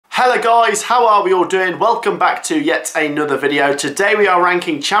Hello guys, how are we all doing? Welcome back to yet another video. Today we are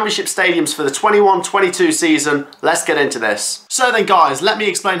ranking championship stadiums for the 21-22 season. Let's get into this. So then guys, let me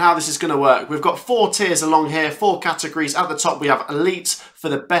explain how this is going to work. We've got 4 tiers along here, 4 categories. At the top we have elite for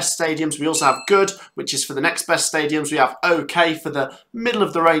the best stadiums. We also have good, which is for the next best stadiums. We have okay for the middle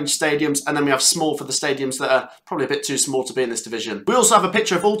of the range stadiums, and then we have small for the stadiums that are probably a bit too small to be in this division. We also have a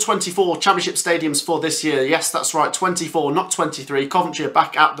picture of all 24 championship stadiums for this year. Yes, that's right, 24, not 23. Coventry are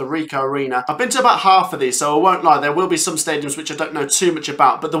back at the Ricoh Arena. I've been to about half of these, so I won't lie, there will be some stadiums which I don't know too much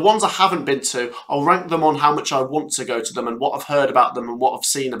about, but the ones I haven't been to, I'll rank them on how much I want to go to them and what I've heard about them and what I've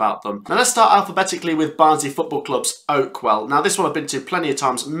seen about them. Now let's start alphabetically with Barnsley Football Club's Oakwell. Now this one I've been to plenty of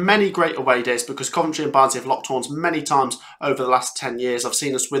times, many great away days because Coventry and Barnsley have locked horns many times over the last 10 years. I've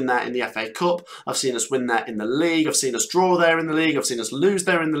seen us win there in the FA Cup, I've seen us win there in the league, I've seen us draw there in the league, I've seen us lose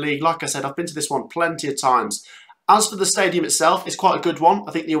there in the league. Like I said, I've been to this one plenty of times. As for the stadium itself, it's quite a good one.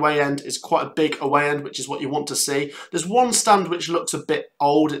 I think the away end is quite a big away end, which is what you want to see. There's one stand which looks a bit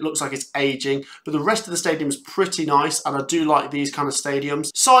old. It looks like it's aging, but the rest of the stadium is pretty nice, and I do like these kind of stadiums.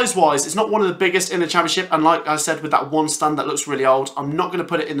 Size-wise, it's not one of the biggest in the championship, and like I said, with that one stand that looks really old, I'm not going to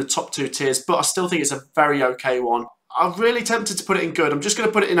put it in the top 2 tiers, but I still think it's a very okay one. I'm really tempted to put it in good. I'm just going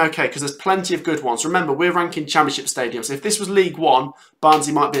to put it in okay because there's plenty of good ones. Remember, we're ranking championship stadiums. If this was League One,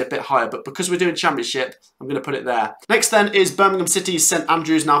 Barnsley might be a bit higher, but because we're doing championship, I'm going to put it there. Next then is Birmingham City's St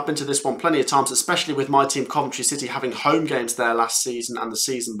Andrews. Now I've been to this one plenty of times, especially with my team Coventry City having home games there last season and the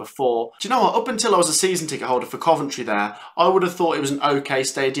season before. Do you know what? Up until I was a season ticket holder for Coventry there, I would have thought it was an okay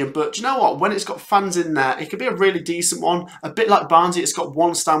stadium, but do you know what? When it's got fans in there, it could be a really decent one. A bit like Barnsley, it's got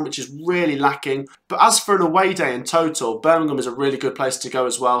one stand which is really lacking, but as for an away day in total, Birmingham is a really good place to go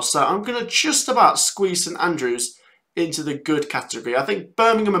as well. So I'm going to just about squeeze St Andrews into the good category. I think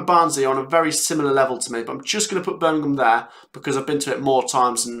Birmingham and Barnsley are on a very similar level to me, but I'm just going to put Birmingham there because I've been to it more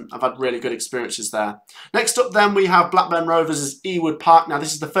times and I've had really good experiences there. Next up then we have Blackburn Rovers' Ewood Park. Now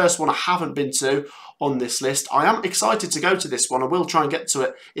this is the first one I haven't been to on this list. I am excited to go to this one. I will try and get to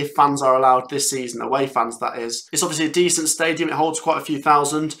it if fans are allowed this season, away fans that is. It's obviously a decent stadium, it holds quite a few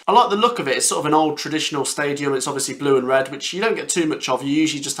thousand. I like the look of it, it's sort of an old traditional stadium, it's obviously blue and red, which you don't get too much of, you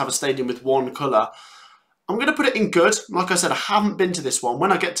usually just have a stadium with one colour. I'm going to put it in good. Like I said, I haven't been to this one.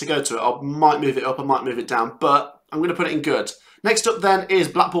 When I get to go to it, I might move it up, I might move it down, but I'm going to put it in good. Next up then is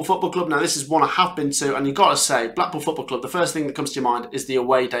Blackpool Football Club. Now this is one I have been to, and you've got to say, Blackpool Football Club, the first thing that comes to your mind is the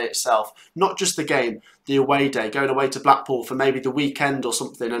away day itself. Not just the game, the away day, going away to Blackpool for maybe the weekend or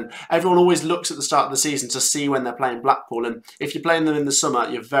something. And everyone always looks at the start of the season to see when they're playing Blackpool. And if you're playing them in the summer,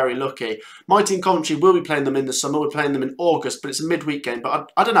 you're very lucky. My team Coventry will be playing them in the summer. We're playing them in August, but it's a midweek game.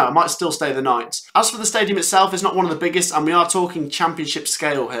 But I don't know, I might still stay the night. As for the stadium itself, it's not one of the biggest, and we are talking championship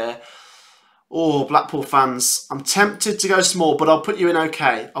scale here. Oh, Blackpool fans, I'm tempted to go small, but I'll put you in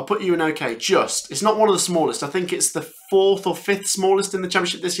okay. I'll put you in okay, just. It's not one of the smallest. I think it's the 4th or 5th smallest in the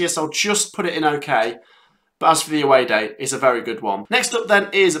championship this year, so I'll just put it in okay. But as for the away day, it's a very good one. Next up then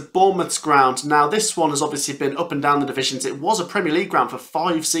is Bournemouth's ground. Now this one has obviously been up and down the divisions. It was a Premier League ground for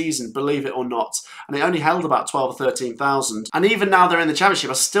 5 seasons, believe it or not. And it only held about 12 or 13,000. And even now they're in the Championship,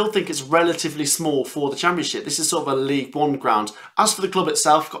 I still think it's relatively small for the Championship. This is sort of a League One ground. As for the club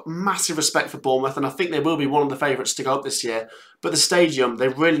itself, I've got massive respect for Bournemouth, and I think they will be one of the favourites to go up this year. But the stadium, they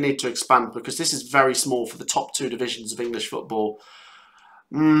really need to expand because this is very small for the top 2 divisions of English football.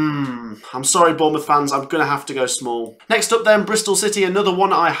 I'm sorry Bournemouth fans, I'm going to have to go small. Next up then, Bristol City, another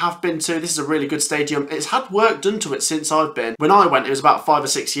one I have been to. This is a really good stadium. It's had work done to it since I've been. When I went, it was about 5 or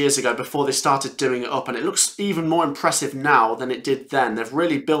 6 years ago before they started doing it up, and it looks even more impressive now than it did then. They've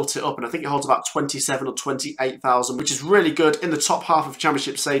really built it up, and I think it holds about 27 or 28,000, which is really good in the top half of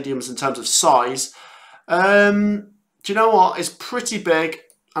Championship stadiums in terms of size. Do you know what? It's pretty big.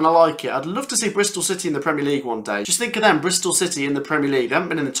 And I like it. I'd love to see Bristol City in the Premier League one day. Just think of them, Bristol City in the Premier League. They haven't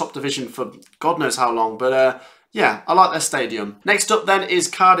been in the top division for God knows how long, but yeah, I like their stadium. Next up then is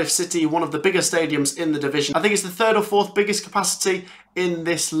Cardiff City, one of the bigger stadiums in the division. I think it's the 3rd or 4th biggest capacity in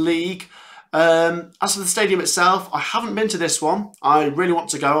this league. As for the stadium itself, I haven't been to this one. I really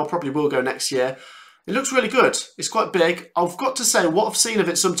want to go. I probably will go next year. It looks really good. It's quite big. I've got to say, what I've seen of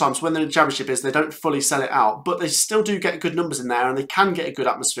it sometimes when they're in the Championship is they don't fully sell it out, but they still do get good numbers in there and they can get a good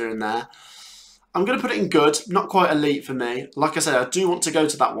atmosphere in there. I'm going to put it in good, not quite elite for me. Like I said, I do want to go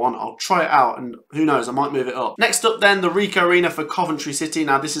to that one. I'll try it out and who knows, I might move it up. Next up then, the Ricoh Arena for Coventry City.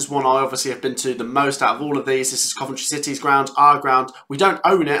 Now this is one I obviously have been to the most out of all of these. This is Coventry City's ground, our ground. We don't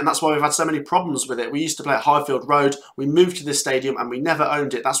own it and that's why we've had so many problems with it. We used to play at Highfield Road. We moved to this stadium and we never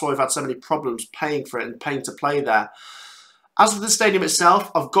owned it. That's why we've had so many problems paying for it and paying to play there. As for the stadium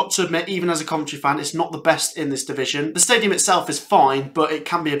itself, I've got to admit, even as a Coventry fan, it's not the best in this division. The stadium itself is fine, but it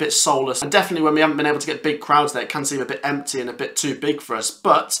can be a bit soulless. And definitely when we haven't been able to get big crowds there, it can seem a bit empty and a bit too big for us.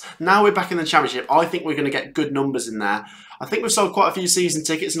 But now we're back in the Championship, I think we're going to get good numbers in there. I think we've sold quite a few season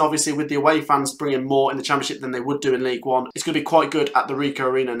tickets, and obviously with the away fans bringing more in the Championship than they would do in League One, it's going to be quite good at the Ricoh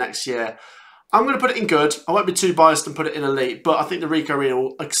Arena next year. I'm going to put it in good. I won't be too biased and put it in elite, but I think the Ricoh Arena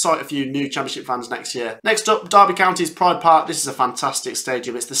will excite a few new Championship fans next year. Next up, Derby County's Pride Park. This is a fantastic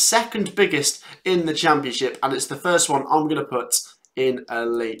stadium. It's the second biggest in the Championship, and it's the first one I'm going to put in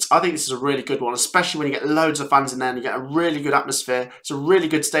elite. I think this is a really good one, especially when you get loads of fans in there and you get a really good atmosphere. It's a really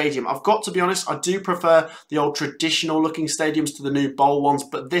good stadium. I've got to be honest, I do prefer the old traditional looking stadiums to the new bowl ones,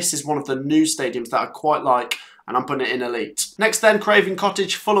 but this is one of the new stadiums that I quite like, and I'm putting it in elite. Next then, Craven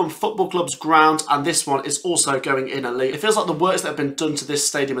Cottage, Fulham Football Club's ground, and this one is also going in elite. It feels like the works that have been done to this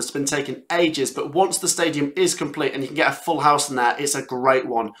stadium has been taking ages, but once the stadium is complete and you can get a full house in there, it's a great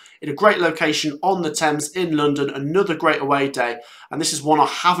one. In a great location on the Thames in London, another great away day, and this is one I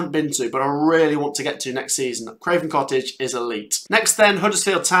haven't been to, but I really want to get to next season. Craven Cottage is elite. Next then,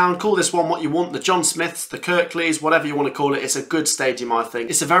 Huddersfield Town, call this one what you want, the John Smiths, the Kirkleys, whatever you want to call it. It's a good stadium, I think.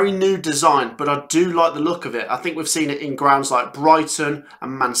 It's a very new design, but I do like the look of it. I think we've seen it in grounds like Brighton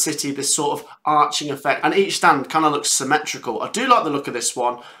and Man City, this sort of arching effect, and each stand kind of looks symmetrical. I do like the look of this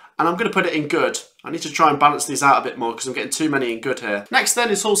one, and I'm going to put it in good. I need to try and balance these out a bit more because I'm getting too many in good here. Next then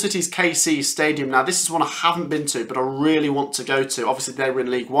is Hull City's KC Stadium. Now this is one I haven't been to, but I really want to go to. Obviously they were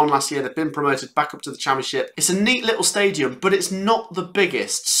in League One last year. They've been promoted back up to the Championship. It's a neat little stadium, but it's not the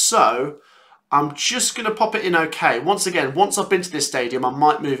biggest. So I'm just going to pop it in okay. Once again, once I've been to this stadium, I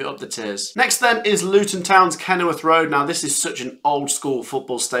might move it up the tiers. Next then is Luton Town's Kenilworth Road. Now this is such an old school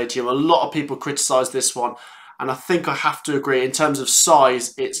football stadium. A lot of people criticise this one, and I think I have to agree. In terms of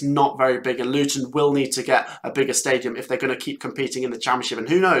size, it's not very big, and Luton will need to get a bigger stadium if they're going to keep competing in the Championship. And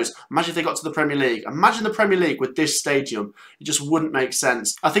who knows, imagine if they got to the Premier League. Imagine the Premier League with this stadium. It just wouldn't make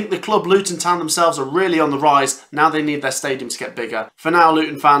sense. I think the club Luton Town themselves are really on the rise. Now they need their stadium to get bigger. For now,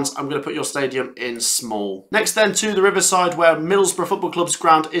 Luton fans, I'm going to put your stadium in small. Next then to the Riverside, where Middlesbrough Football Club's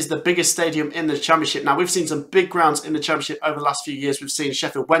ground is the biggest stadium in the Championship. Now we've seen some big grounds in the Championship over the last few years. We've seen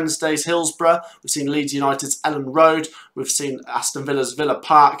Sheffield Wednesday's Hillsborough. We've seen Leeds United's Ellen Road. We've seen Aston Villa's Villa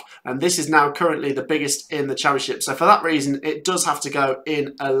Park, and this is now currently the biggest in the Championship. So for that reason, it does have to go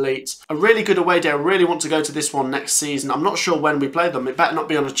in elite. A really good away day. I really want to go to this one next season. I'm not sure when we play them. It better not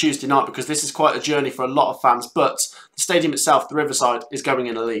be on a Tuesday night because this is quite a journey for a lot of fans, but the stadium itself, the Riverside, is going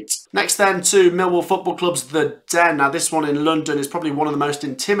in elite. Next then to Millwall Football Club's The Den. Now this one in London is probably one of the most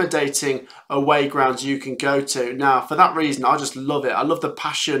intimidating away grounds you can go to. Now for that reason, I just love it. I love the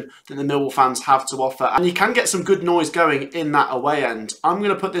passion that the Millwall fans have to offer, and you can get some good noise going in that away end. I'm going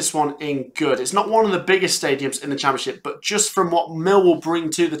to put this one in good. It's not one of the biggest stadiums in the Championship, but just from what Millwall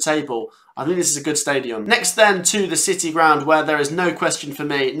bring to the table, I think this is a good stadium. Next then to the City Ground, where there is no question for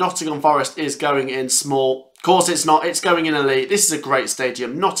me, Nottingham Forest is going in small. Of course it's not, it's going in elite. This is a great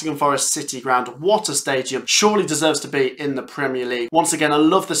stadium. Nottingham Forest City Ground, what a stadium. Surely deserves to be in the Premier League. Once again, I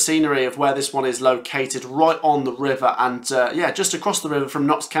love the scenery of where this one is located, right on the river, and yeah, just across the river from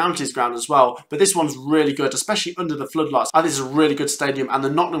Notts County's ground as well. But this one's really good, especially under the floodlights. I think this is a really good stadium, and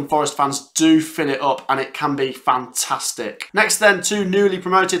the Nottingham Forest fans do fill it up, and it can be fantastic. Next then to newly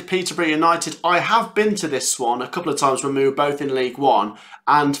promoted Peterborough United. I have been to this one a couple of times when we were both in League One,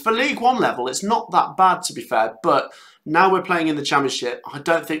 and for League One level, it's not that bad to be fair, but now we're playing in the Championship. I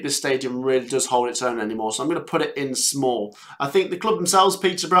don't think this stadium really does hold its own anymore, so I'm going to put it in small. I think the club themselves,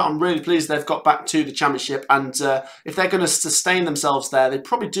 Peterborough, I'm really pleased they've got back to the Championship, and if they're going to sustain themselves there, they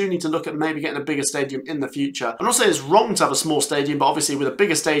probably do need to look at maybe getting a bigger stadium in the future. I'm not saying it's wrong to have a small stadium, but obviously with a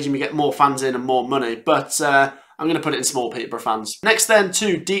bigger stadium you get more fans in and more money, but I'm going to put it in small, Peterborough fans. Next then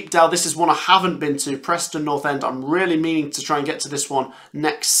to Deepdale. This is one I haven't been to, Preston North End. I'm really meaning to try and get to this one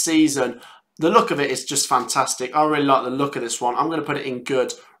next season. The look of it is just fantastic. I really like the look of this one. I'm going to put it in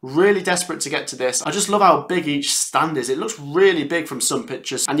good. Really desperate to get to this. I just love how big each stand is. It looks really big from some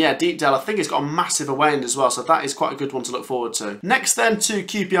pictures. And yeah, Deepdale, I think it's got a massive away end as well, so that is quite a good one to look forward to. Next then to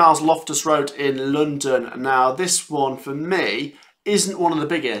QPR's Loftus Road in London. Now this one for me isn't one of the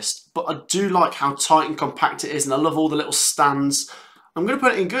biggest, but I do like how tight and compact it is, and I love all the little stands. I'm going to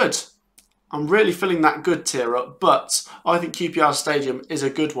put it in good. I'm really filling that good tier up, but I think QPR Stadium is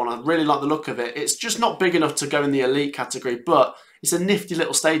a good one. I really like the look of it. It's just not big enough to go in the elite category, but it's a nifty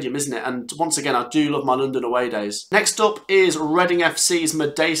little stadium, isn't it? And once again, I do love my London away days. Next up is Reading FC's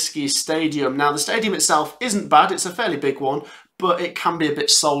Madejski Stadium. Now, the stadium itself isn't bad. It's a fairly big one, but it can be a bit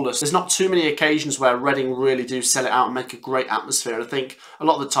soulless. There's not too many occasions where Reading really do sell it out and make a great atmosphere. And I think a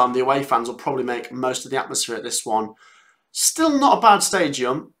lot of the time the away fans will probably make most of the atmosphere at this one. Still not a bad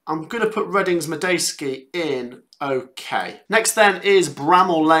stadium. I'm going to put Reading's Medeski in okay. Next then is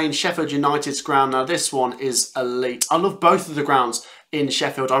Bramall Lane, Sheffield United's ground. Now this one is elite. I love both of the grounds in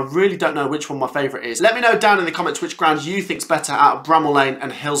Sheffield. I really don't know which one my favourite is. Let me know down in the comments which ground you think's better out of Bramall Lane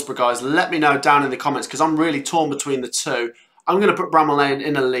and Hillsborough, guys. Let me know down in the comments because I'm really torn between the two. I'm going to put Bramall Lane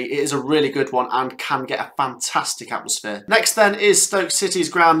in elite. It is a really good one and can get a fantastic atmosphere. Next then is Stoke City's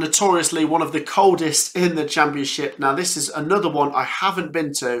ground, notoriously one of the coldest in the Championship. Now this is another one I haven't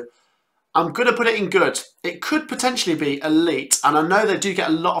been to. I'm going to put it in good. It could potentially be elite, and I know they do get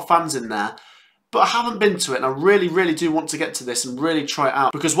a lot of fans in there, but I haven't been to it, and I really, really do want to get to this and really try it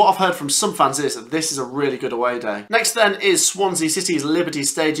out, because what I've heard from some fans is that this is a really good away day. Next then is Swansea City's Liberty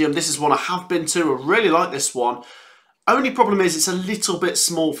Stadium. This is one I have been to. I really like this one. Only problem is it's a little bit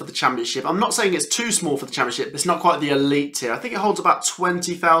small for the Championship. I'm not saying it's too small for the Championship. It's not quite the elite tier. I think it holds about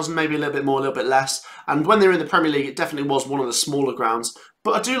 20,000, maybe a little bit more, a little bit less. And when they were in the Premier League, it definitely was one of the smaller grounds.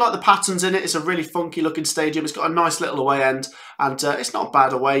 But I do like the patterns in it. It's a really funky looking stadium. It's got a nice little away end. And it's not a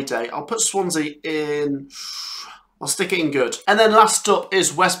bad away day. I'll put Swansea in... I'll stick it in good. And then last up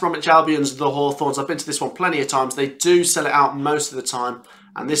is West Bromwich Albion's The Hawthorns. I've been to this one plenty of times. They do sell it out most of the time.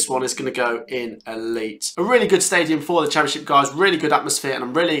 And this one is going to go in elite. A really good stadium for the Championship, guys. Really good atmosphere, and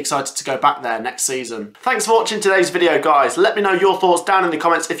I'm really excited to go back there next season. Thanks for watching today's video, guys. Let me know your thoughts down in the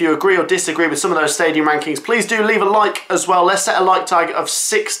comments. If you agree or disagree with some of those stadium rankings, please do leave a like as well. Let's set a like target of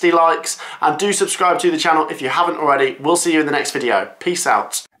 60 likes, and do subscribe to the channel if you haven't already. We'll see you in the next video. Peace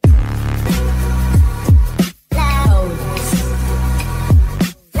out.